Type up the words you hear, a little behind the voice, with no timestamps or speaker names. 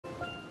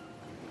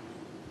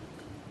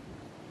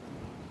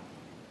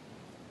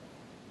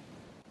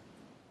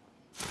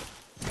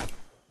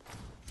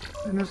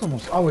And there's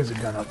almost always a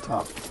gun up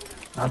top.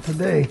 Not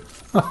today.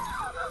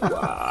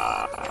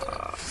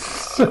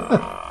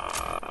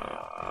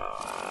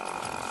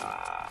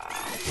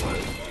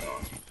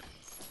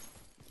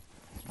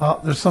 Oh,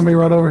 there's somebody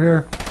right over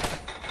here.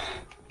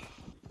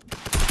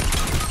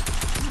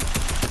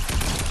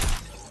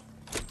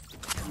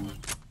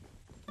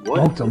 What?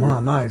 Smoked him, huh?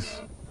 Nice.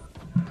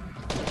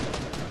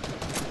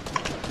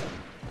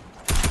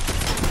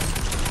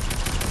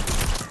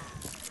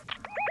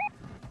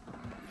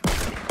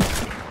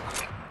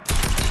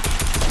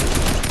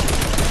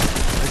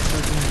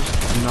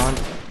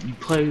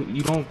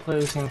 You don't play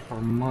this game for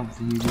a month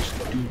and you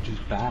just do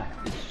just bad.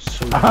 It's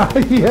so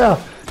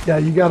Yeah. Yeah,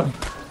 you gotta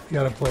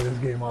play this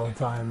game all the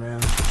time,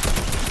 man.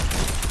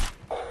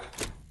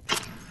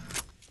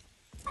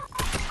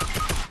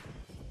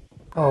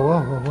 Oh,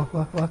 what?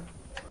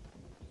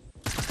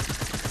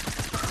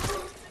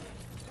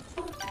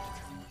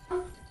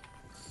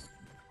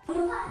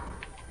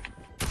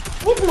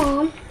 Where's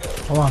Mom?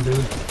 Hold on, dude.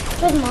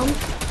 Where's Mom?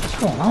 What's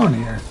going on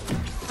here?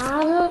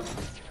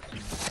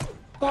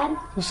 Dad?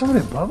 Is somebody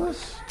above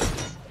us?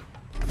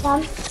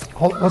 Dad?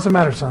 What's the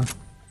matter, son?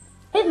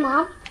 Where's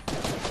Mom?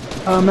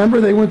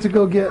 Remember they went to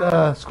go get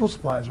school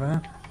supplies,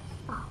 man.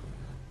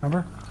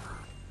 Remember?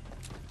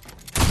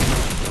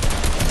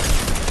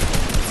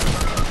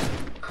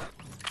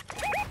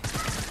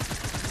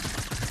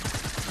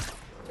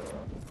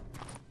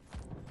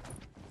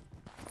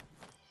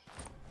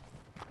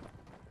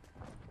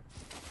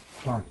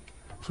 Come on.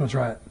 Just gonna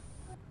try it.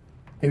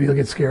 Maybe he'll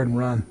get scared and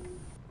run.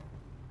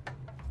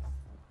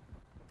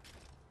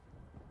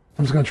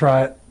 I'm just gonna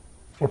try it.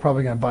 We're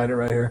probably gonna bite it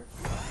right here.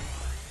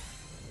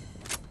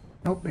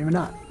 Nope, maybe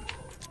not.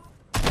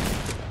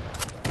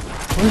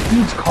 Where's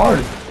dude's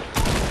card?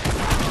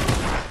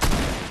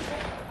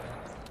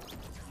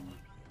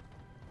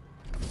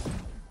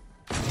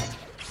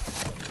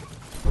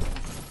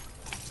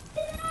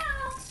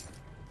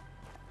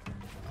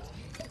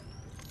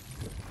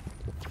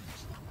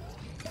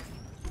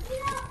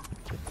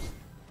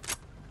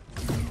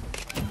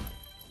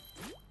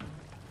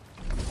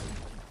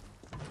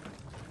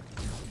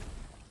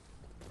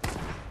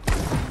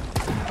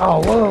 Oh,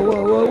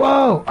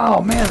 whoa.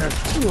 Oh, man,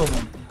 there's two of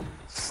them.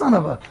 Son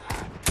of a...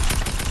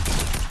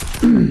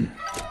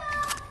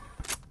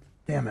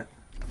 Damn it.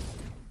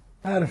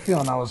 I had a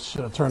feeling I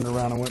should have turned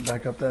around and went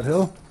back up that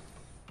hill.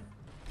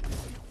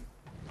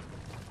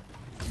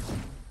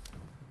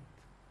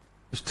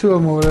 There's two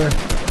of them over there.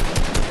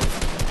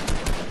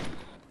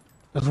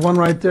 There's one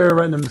right there,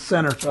 right in the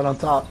center, right on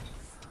top.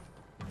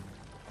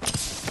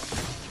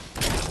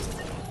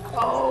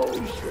 Oh,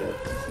 shit.